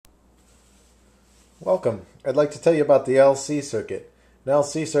Welcome. I'd like to tell you about the LC circuit. An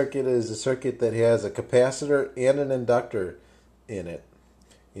LC circuit is a circuit that has a capacitor and an inductor in it.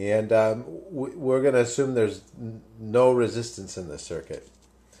 And we're going to assume there's no resistance in this circuit.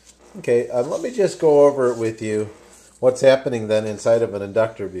 Okay, let me just go over with you what's happening then inside of an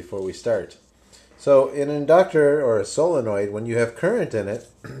inductor before we start. So in an inductor or a solenoid, when you have current in it,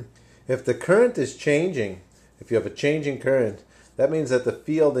 if the current is changing, if you have a changing current, that means that the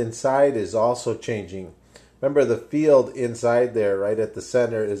field inside is also changing. Remember, the field inside there, right at the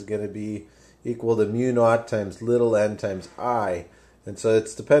center, is going to be equal to mu naught times little n times I. And so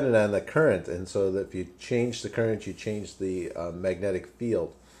it's dependent on the current. And so that if you change the current, you change the magnetic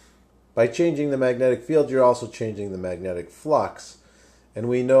field. By changing the magnetic field, you're also changing the magnetic flux. And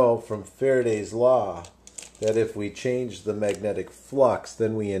we know from Faraday's law that if we change the magnetic flux,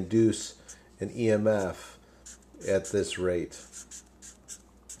 then we induce an EMF at this rate.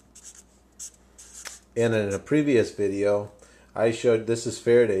 And in a previous video, I showed, this is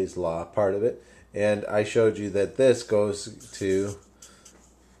Faraday's law, part of it, and I showed you that this goes to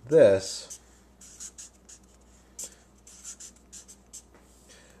this.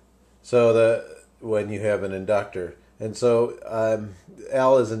 So when you have an inductor. And so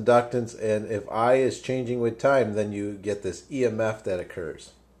L is inductance, and if I is changing with time, then you get this EMF that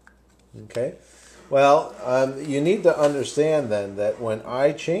occurs. Okay? Well, you need to understand then that when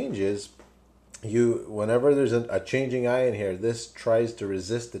I changes, whenever there's a changing I in here, this tries to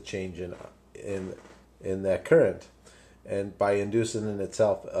resist the change in that current, and by inducing in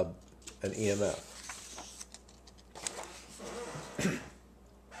itself an EMF.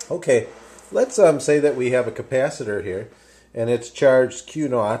 Okay, let's say that we have a capacitor here, and it's charged Q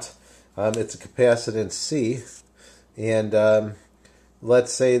naught. It's a capacitance C, and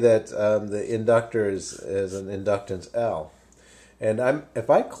let's say that the inductor is an inductance L. And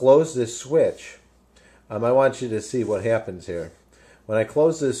if I close this switch, I want you to see what happens here. When I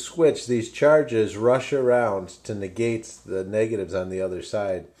close this switch, these charges rush around to negate the negatives on the other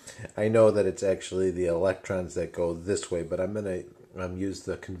side. I know that it's actually the electrons that go this way, but I'm going to use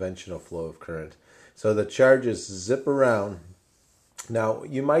the conventional flow of current. So the charges zip around. Now,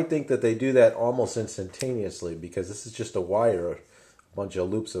 you might think that they do that almost instantaneously because this is just a wire, a bunch of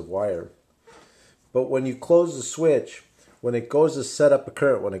loops of wire. But when you close the switch, when it goes to set up a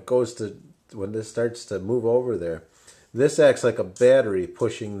current, when this starts to move over there, this acts like a battery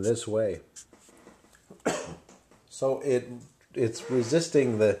pushing this way. So it's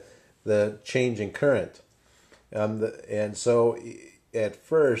resisting the change in current. And so at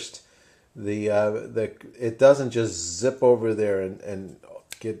first, it doesn't just zip over there and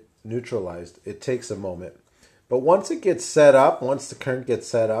get neutralized. It takes a moment. But once it gets set up, once the current gets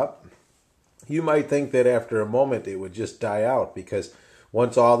set up, you might think that after a moment it would just die out, because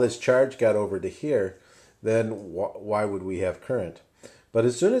once all this charge got over to here, then why would we have current? But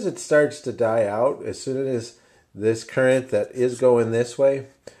as soon as it starts to die out, as soon as this current that is going this way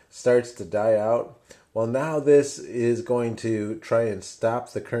starts to die out, well, now this is going to try and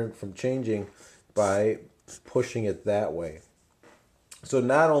stop the current from changing by pushing it that way. So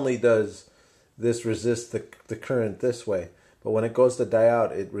not only does this resist the current this way, but when it goes to die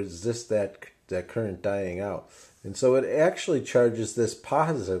out, it resists that current dying out. And so it actually charges this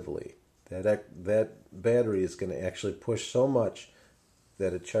positively. That battery is going to actually push so much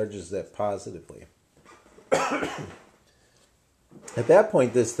that it charges that positively. At that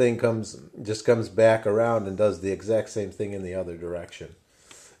point, this thing just comes back around and does the exact same thing in the other direction.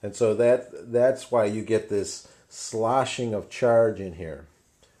 And so that's why you get this sloshing of charge in here.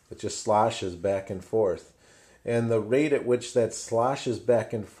 It just sloshes back and forth. And the rate at which that sloshes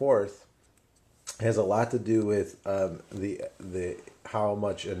back and forth has a lot to do with how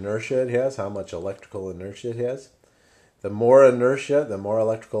much inertia it has, how much electrical inertia it has. The more inertia, the more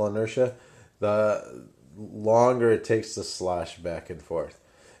electrical inertia, the longer it takes to slosh back and forth.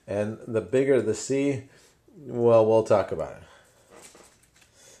 And the bigger the C, well, we'll talk about it.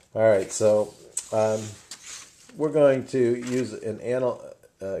 All right, so we're going to use an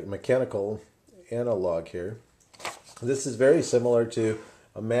mechanical analog here. This is very similar to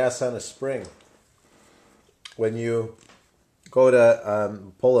a mass on a spring. When you go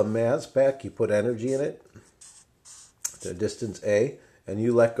to pull a mass back, you put energy in it to distance A, and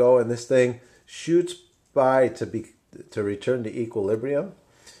you let go, and this thing shoots by to return to equilibrium.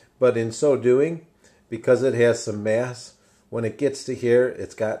 But in so doing, because it has some mass, when it gets to here,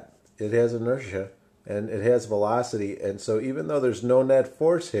 it has inertia and it has velocity, and so even though there's no net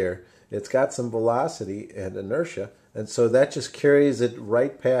force here, it's got some velocity and inertia, and so that just carries it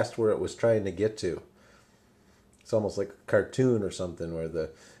right past where it was trying to get to. It's almost like a cartoon or something where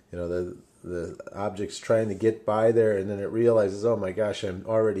the object's trying to get by there, and then it realizes, oh my gosh, I'm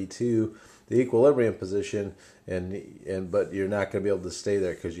already to the equilibrium position, but you're not going to be able to stay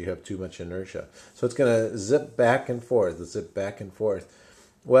there because you have too much inertia. So it's going to zip back and forth, zip back and forth.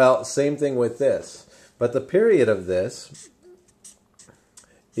 Well, same thing with this, but the period of this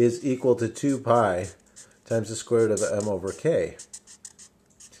is equal to 2 pi times the square root of m over k.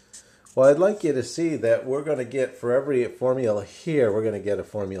 Well, I'd like you to see that we're going to get, for every formula here, we're going to get a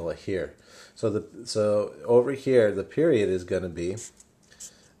formula here. So over here, the period is going to be,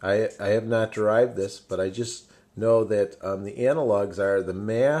 I have not derived this, but I just know that the analogs are, the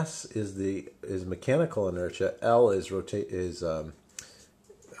mass is mechanical inertia, L is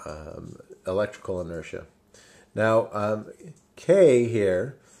electrical inertia. Now, K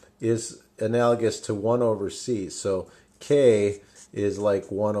here is analogous to 1 over C. So K is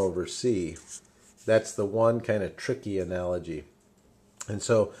like 1 over C. That's the one kind of tricky analogy. And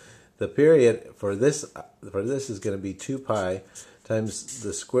so the period for this is going to be 2 pi times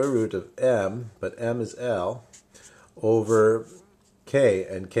the square root of m, but m is L, over K,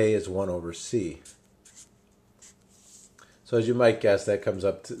 and K is 1 over C. So as you might guess,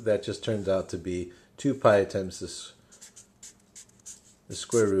 that just turns out to be 2 pi times the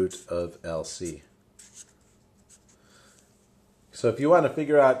square root of LC. So if you want to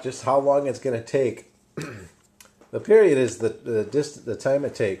figure out just how long it's going to take, the period is the time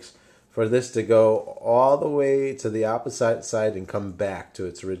it takes for this to go all the way to the opposite side and come back to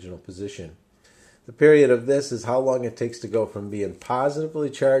its original position. The period of this is how long it takes to go from being positively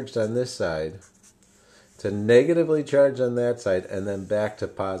charged on this side to negatively charged on that side, and then back to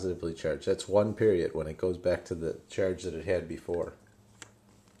positively charged. That's one period when it goes back to the charge that it had before.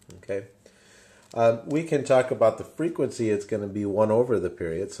 Okay. We can talk about the frequency. It's going to be 1 over the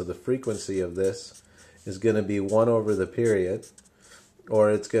period. So the frequency of this is going to be 1 over the period, or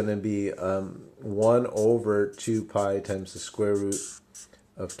it's going to be 1 over 2 pi times the square root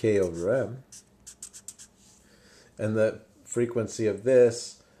of k over m. And the frequency of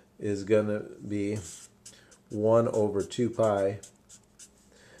this is going to be 1 over 2 pi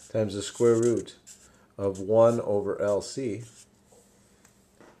times the square root of 1 over LC.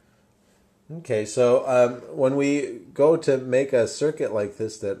 Okay, so when we go to make a circuit like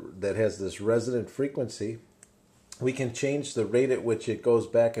this that has this resonant frequency, we can change the rate at which it goes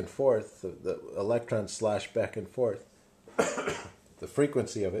back and forth, the electrons slash back and forth, the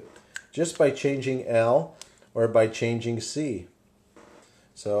frequency of it, just by changing L or by changing C.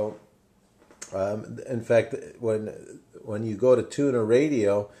 So, in fact, when you go to tune a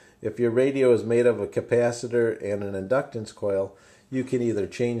radio, if your radio is made of a capacitor and an inductance coil, you can either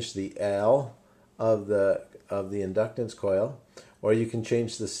change the L of the inductance coil, or you can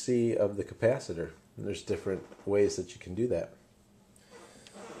change the C of the capacitor. And there's different ways that you can do that.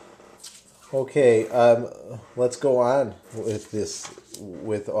 Okay, let's go on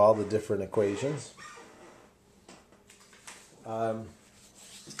with all the different equations.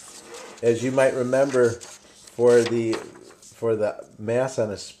 As you might remember, for the mass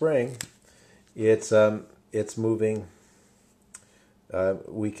on a spring, it's moving.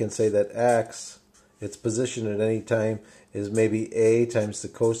 We can say that x, its position at any time, is maybe a times the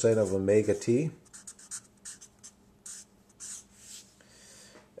cosine of omega t.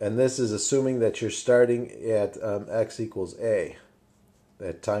 And this is assuming that you're starting at x equals a.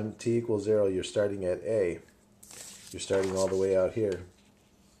 At time t equals 0, you're starting at a. You're starting all the way out here.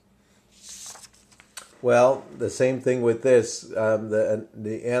 Well, the same thing with this.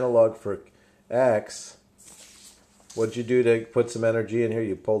 The analog for x, what'd you do to put some energy in here?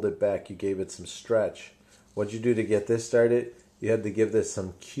 You pulled it back. You gave it some stretch. What'd you do to get this started? You had to give this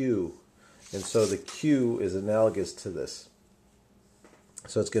some Q. And so the Q is analogous to this.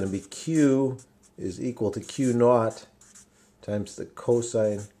 So it's going to be Q is equal to Q naught times the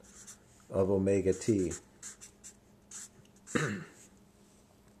cosine of omega t.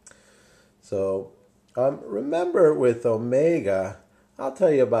 So remember with omega, I'll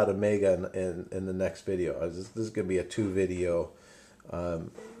tell you about omega in the next video. This is going to be a 2-video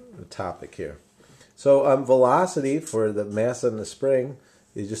topic here. So velocity for the mass on the spring,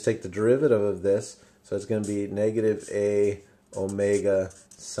 you just take the derivative of this. So it's going to be negative a omega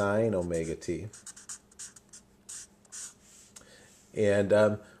sine omega t.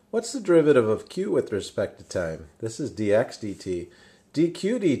 And what's the derivative of q with respect to time? This is dx dt.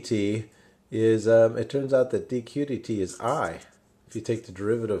 dq dt is, it turns out that dq dt is I, if you take the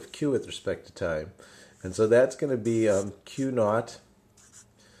derivative of q with respect to time. And so that's going to be q naught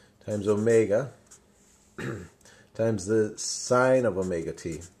times omega times the sine of omega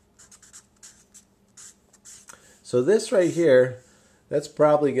t. So this right here, that's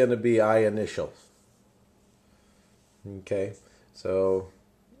probably going to be I initial. Okay, so,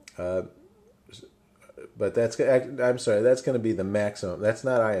 but I'm sorry, that's going to be the maximum. That's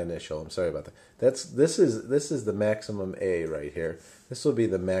not I initial. I'm sorry about that. This is the maximum A right here. This will be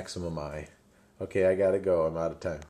the maximum I. Okay, I gotta go. I'm out of time.